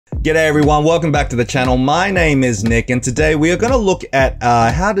G'day everyone, welcome back to the channel. My name is Nick and today we are going to look at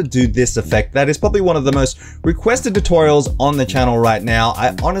how to do this effect. That is probably one of the most requested tutorials on the channel right now.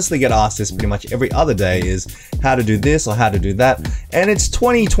 I honestly get asked this pretty much every other day, is how to do this or how to do that. And it's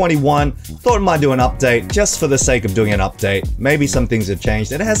 2021, thought I might do an update just for the sake of doing an update. Maybe some things have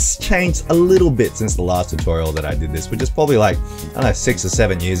changed. It has changed a little bit since the last tutorial that I did this, which is probably like, I don't know, 6 or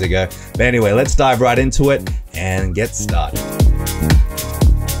 7 years ago. But anyway, let's dive right into it and get started.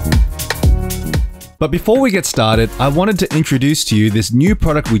 But before we get started, I wanted to introduce to you this new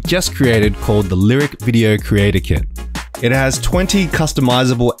product we just created called the Lyric Video Creator Kit. It has 20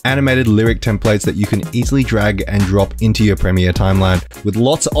 customizable animated lyric templates that you can easily drag and drop into your Premiere timeline, with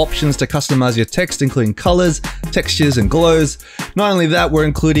lots of options to customize your text, including colors, textures, and glows. Not only that, we're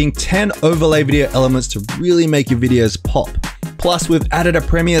including 10 overlay video elements to really make your videos pop. Plus, we've added a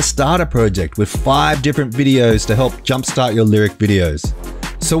Premiere starter project with 5 different videos to help jumpstart your lyric videos.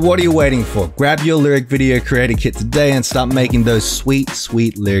 So what are you waiting for? Grab your Lyric Video Creator Kit today and start making those sweet,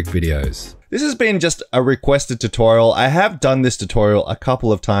 sweet lyric videos. This has been just a requested tutorial. I have done this tutorial a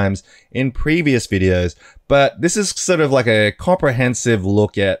couple of times in previous videos, but this is sort of like a comprehensive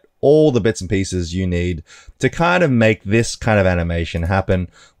look at all the bits and pieces you need to kind of make this kind of animation happen,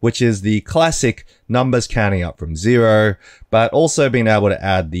 which is the classic numbers counting up from 0, but also being able to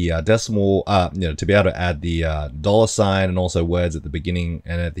add the decimal, to be able to add the $sign and also words at the beginning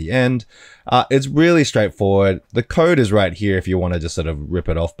and at the end. It's really straightforward. The code is right here if you want to just sort of rip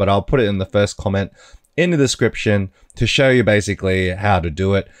it off, but I'll put it in the first comment in the description to show you basically how to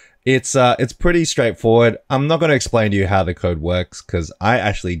do it. It's pretty straightforward. I'm not going to explain to you how the code works because I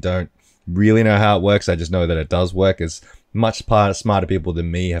actually don't really know how it works. I just know that it does work. It's much smarter people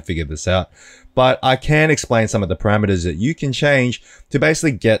than me have figured this out. But I can explain some of the parameters that you can change to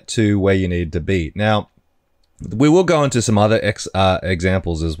basically get to where you need to be. Now, we will go into some other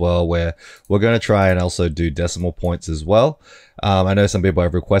examples as well, where we're going to try and also do decimal points as well. I know some people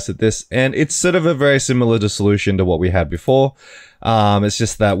have requested this, and it's sort of a very similar solution to what we had before. It's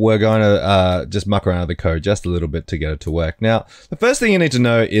just that we're going to just muck around with the code just a little bit to get it to work. Now, the first thing you need to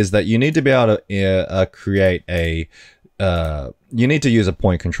know is that you need to be able to create a you need to use a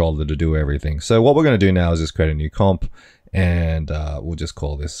point controller to do everything. So what we're going to do now is just create a new comp, and we'll just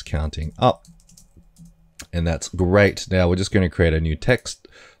call this counting up. And that's great. Now we're just going to create a new text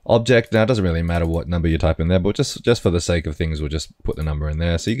object. Now it doesn't really matter what number you type in there, but just for the sake of things, we'll just put the number in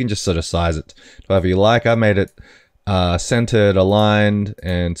there. So you can just sort of size it however you like. I made it centered, aligned,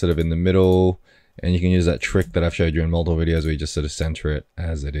 and sort of in the middle. And you can use that trick that I've showed you in multiple videos where you just sort of center it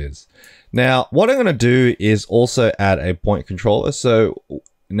as it is. Now, what I'm going to do is also add a point controller. So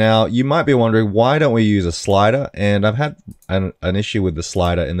now you might be wondering, why don't we use a slider? And I've had an issue with the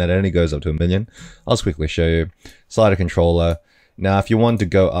slider in that it only goes up to 1 million. I'll just quickly show you. Slider controller. Now, if you want to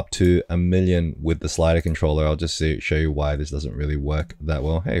go up to 1 million with the slider controller, I'll just show you why this doesn't really work that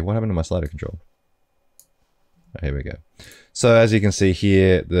well. Hey, what happened to my slider control? Oh, here we go. So as you can see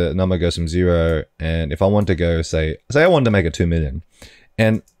here, the number goes from 0. And if I want to go, say I wanted to make it 2 million.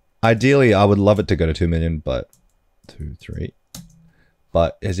 And ideally, I would love it to go to 2 million, but 2, 3.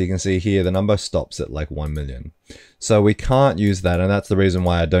 But as you can see here, the number stops at like 1 million. So we can't use that. And that's the reason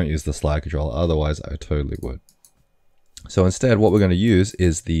why I don't use the slide controller. Otherwise, I totally would. So instead, what we're going to use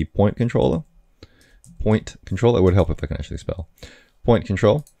is the point controller. Point controller. It would help if I can actually spell. Point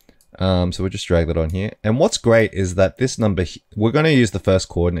control. So we'll just drag that on here. And what's great is that this number, we're going to use the first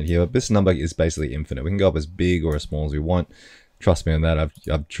coordinate here, but this number is basically infinite. We can go up as big or as small as we want. Trust me on that.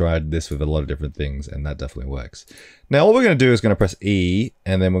 I've tried this with a lot of different things, and that definitely works. Now, what we're going to do is going to press E,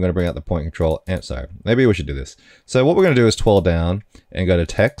 and then we're going to bring out the point control. And sorry, maybe we should do this. So what we're going to do is twirl down and go to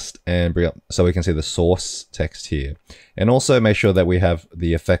text and bring up so we can see the source text here. And also make sure that we have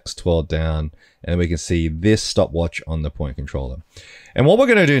the effects twirled down, and we can see this stopwatch on the point controller. And what we're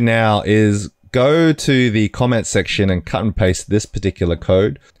going to do now is go to the comment section and cut and paste this particular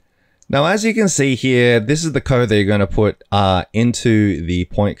code. Now, as you can see here, this is the code that you're going to put into the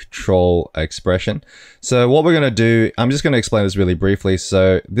point control expression. So what we're going to do, I'm just going to explain this really briefly.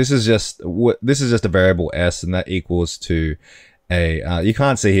 So this is just a variable s, and that equals to a, you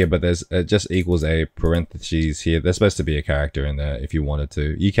can't see here, but it just equals a parentheses here. There's supposed to be a character in there if you wanted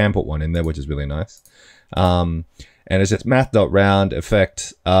to. You can put one in there, which is really nice. And it's just math.round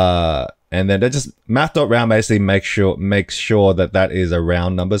effect, and then just math.round basically makes sure that that is a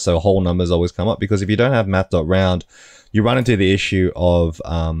round number, so whole numbers always come up. Because if you don't have math.round, you run into the issue of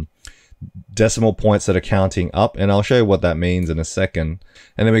decimal points that are counting up, and I'll show you what that means in a second.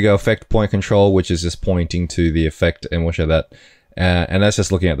 And then we go effect point control, which is just pointing to the effect, and we'll show that And that's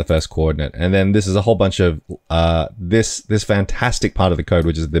just looking at the first coordinate. And then this is a whole bunch of this fantastic part of the code,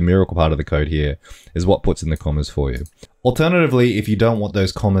 which is the miracle part of the code here, is what puts in the commas for you. Alternatively, if you don't want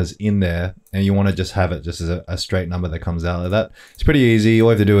those commas in there and you want to just have it just as a straight number that comes out of that, it's pretty easy. All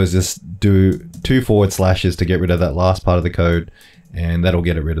you have to do is just do 2 forward slashes to get rid of that last part of the code, and that'll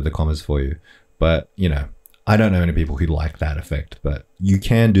get rid of the commas for you. But, you know, I don't know any people who like that effect, but you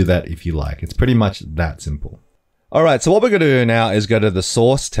can do that if you like. It's pretty much that simple. All right, so what we're going to do now is go to the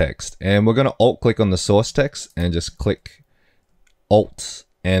source text, and we're going to alt click on the source text and just click alt,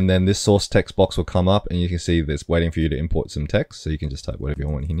 and then this source text box will come up, and you can see this waiting for you to import some text. So you can just type whatever you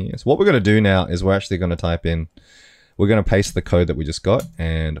want in here. So what we're going to do now is we're actually going to type in, we're going to paste the code that we just got,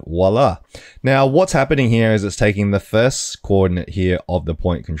 and voila. Now what's happening here is it's taking the first coordinate here of the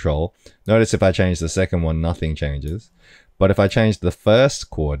point control. Notice if I change the second one, nothing changes. But if I change the first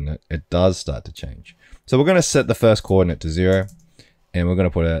coordinate, it does start to change. So we're going to set the first coordinate to 0, and we're going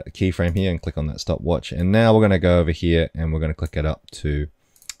to put a keyframe here and click on that stopwatch. And now we're going to go over here and we're going to click it up to,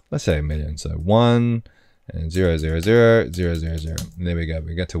 let's say 1 million. So 1 and 0, 0, 0, 0, 0, 0. And there we go.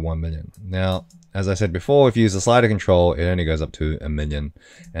 We get to 1 million. Now, as I said before, if you use the slider control, it only goes up to 1 million,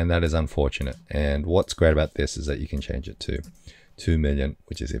 and that is unfortunate. And what's great about this is that you can change it to 2 million,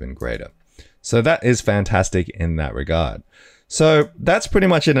 which is even greater. So that is fantastic in that regard. So that's pretty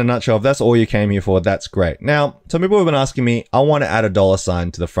much in a nutshell. If that's all you came here for, that's great. Now, some people have been asking me, I want to add a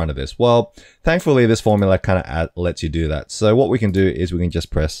 $sign to the front of this. Well, thankfully this formula kind of lets you do that. So what we can do is we can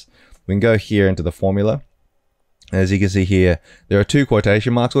just we can go here into the formula. As you can see here, there are 2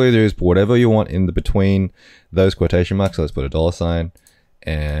 quotation marks. All you do is put whatever you want in between those quotation marks. So let's put a $sign.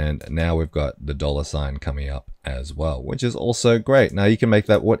 And now we've got the $sign coming up as well, which is also great. Now you can make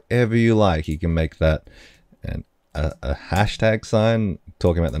that whatever you like. You can make that a hashtag sign,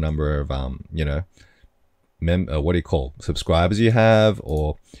 talking about the number of, you know, what do you call, subscribers you have,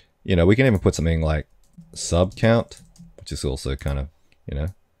 or, you know, we can even put something like sub count, which is also kind of, you know,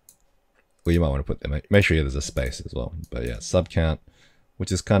 well, you might want to put them, make sure there's a space as well. But yeah, sub count,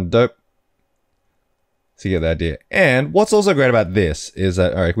 which is kind of dope. So you get the idea. And what's also great about this is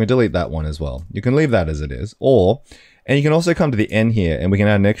that, all right, can we delete that one as well? You can leave that as it is, and you can also come to the end here and we can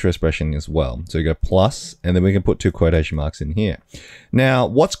add an extra expression as well. So you go plus, and then we can put 2 quotation marks in here. Now,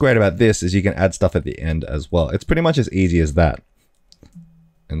 what's great about this is you can add stuff at the end as well. It's pretty much as easy as that.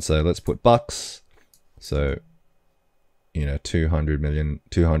 And so let's put bucks. So, you know, 2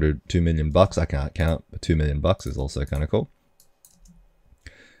 million bucks. I can't count, but 2 million bucks is also kind of cool.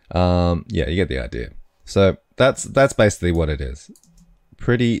 Yeah, you get the idea. So that's basically what it is.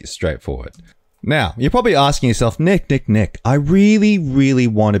 Pretty straightforward. Now, you're probably asking yourself, Nick, I really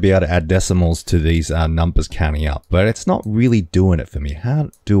want to be able to add decimals to these numbers counting up, but it's not really doing it for me. How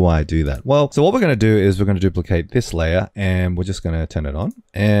do I do that? Well, so what we're going to do is we're going to duplicate this layer, and we're just going to turn it on.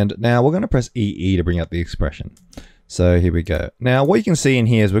 And now we're going to press EE to bring up the expression. So here we go. Now what you can see in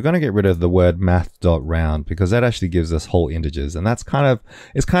here is we're going to get rid of the word math.round, because that actually gives us whole integers, and that's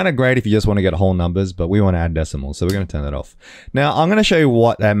it's kind of great if you just want to get whole numbers, but we want to add decimals, so we're going to turn that off. Now I'm going to show you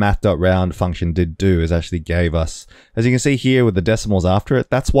what that math.round function did do. Is actually gave us, as you can see here with the decimals after it,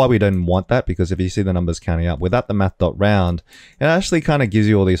 that's why we don't want that, because if you see the numbers counting up without the math.round, it actually kind of gives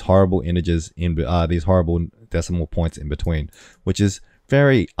you all these horrible integers in these horrible decimal points in between, which is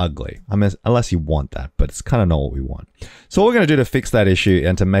very ugly. I mean, unless you want that, but it's kind of not what we want. So what we're going to do to fix that issue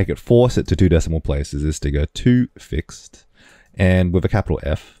and to make it force it to 2 decimal places is to go toFixed, and with a capital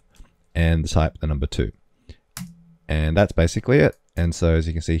F, and type the number 2. And that's basically it. And so as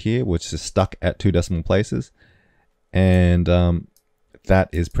you can see here, we're just stuck at 2 decimal places. And that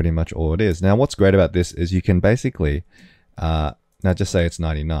is pretty much all it is. Now what's great about this is you can basically, now just say it's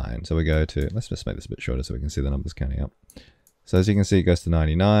 99. So we go to, let's just make this a bit shorter so we can see the numbers counting up. So as you can see, it goes to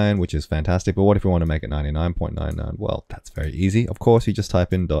 99, which is fantastic. But what if we want to make it 99.99? Well, that's very easy. Of course, you just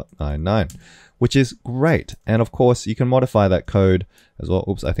type in .99, which is great. And of course, you can modify that code as well.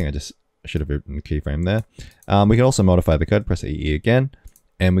 Oops, I think I should have written the keyframe there. We can also modify the code, press EE again,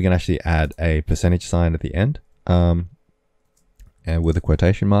 and we can actually add a percentage sign at the end, and with the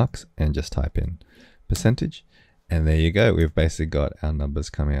quotation marks, and just type in percentage. And there you go. We've basically got our numbers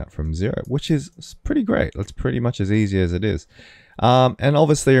coming out from 0, which is pretty great. That's pretty much as easy as it is. And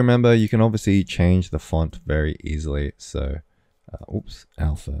obviously, remember, you can obviously change the font very easily. So, oops,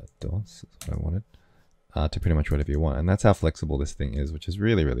 alpha DOS is what I wanted, to pretty much whatever you want. And that's how flexible this thing is, which is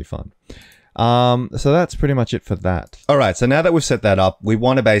really, really fun. So that's pretty much it for that. All right. So now that we've set that up, we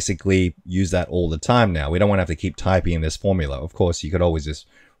want to basically use that all the time now. We don't want to have to keep typing in this formula. Of course, you could always just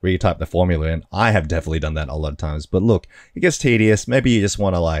retype the formula, and I have definitely done that a lot of times, but look, it gets tedious. Maybe you just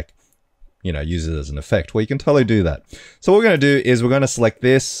want to, like, you know, use it as an effect. Well, you can totally do that. So what we're going to do is we're going to select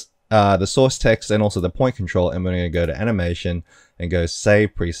this, the source text and also the point control, and we're going to go to animation and go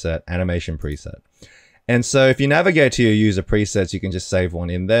save preset, animation preset. And so if you navigate to your user presets, you can just save one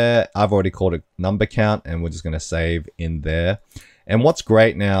in there. I've already called it number count, and we're just going to save in there. And what's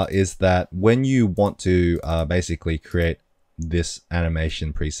great now is that when you want to basically create this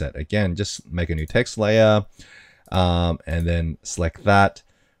animation preset, again, just make a new text layer and then select that.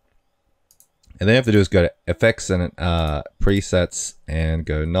 And then you have to do is go to effects and presets and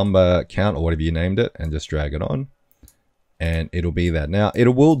go number count or whatever you named it, and just drag it on. And it'll be that. Now it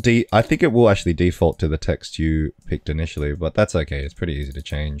will I think it will actually default to the text you picked initially, but that's okay. It's pretty easy to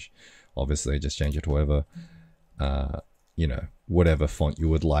change. Obviously, just change it to whatever, you know, whatever font you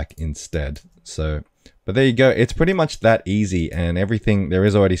would like instead. So, but there you go. It's pretty much that easy, and everything, there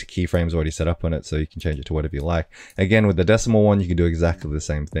is already keyframes already set up on it, so you can change it to whatever you like. Again, with the decimal one, you can do exactly the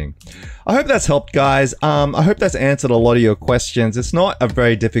same thing. I hope that's helped, guys. I hope that's answered a lot of your questions. It's not a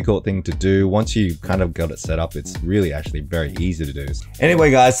very difficult thing to do. Once you kind of got it set up, it's really actually very easy to do.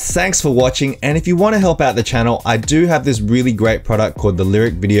 Anyway, guys, thanks for watching. And if you want to help out the channel, I do have this really great product called the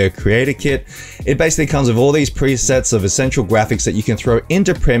Lyric Video Creator Kit. It basically comes with all these presets of essential graphics that you can throw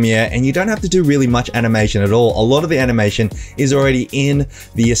into Premiere, and you don't have to do really much animation at all. A lot of the animation is already in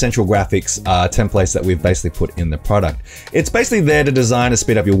the essential graphics templates that we've basically put in the product. It's basically there to design and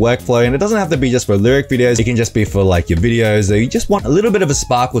speed up your workflow, and it doesn't have to be just for lyric videos. It can just be for like your videos, or you just want a little bit of a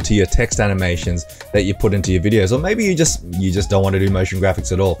sparkle to your text animations that you put into your videos, or maybe you just don't want to do motion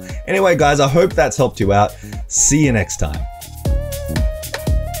graphics at all. Anyway, guys, I hope that's helped you out. See you next time.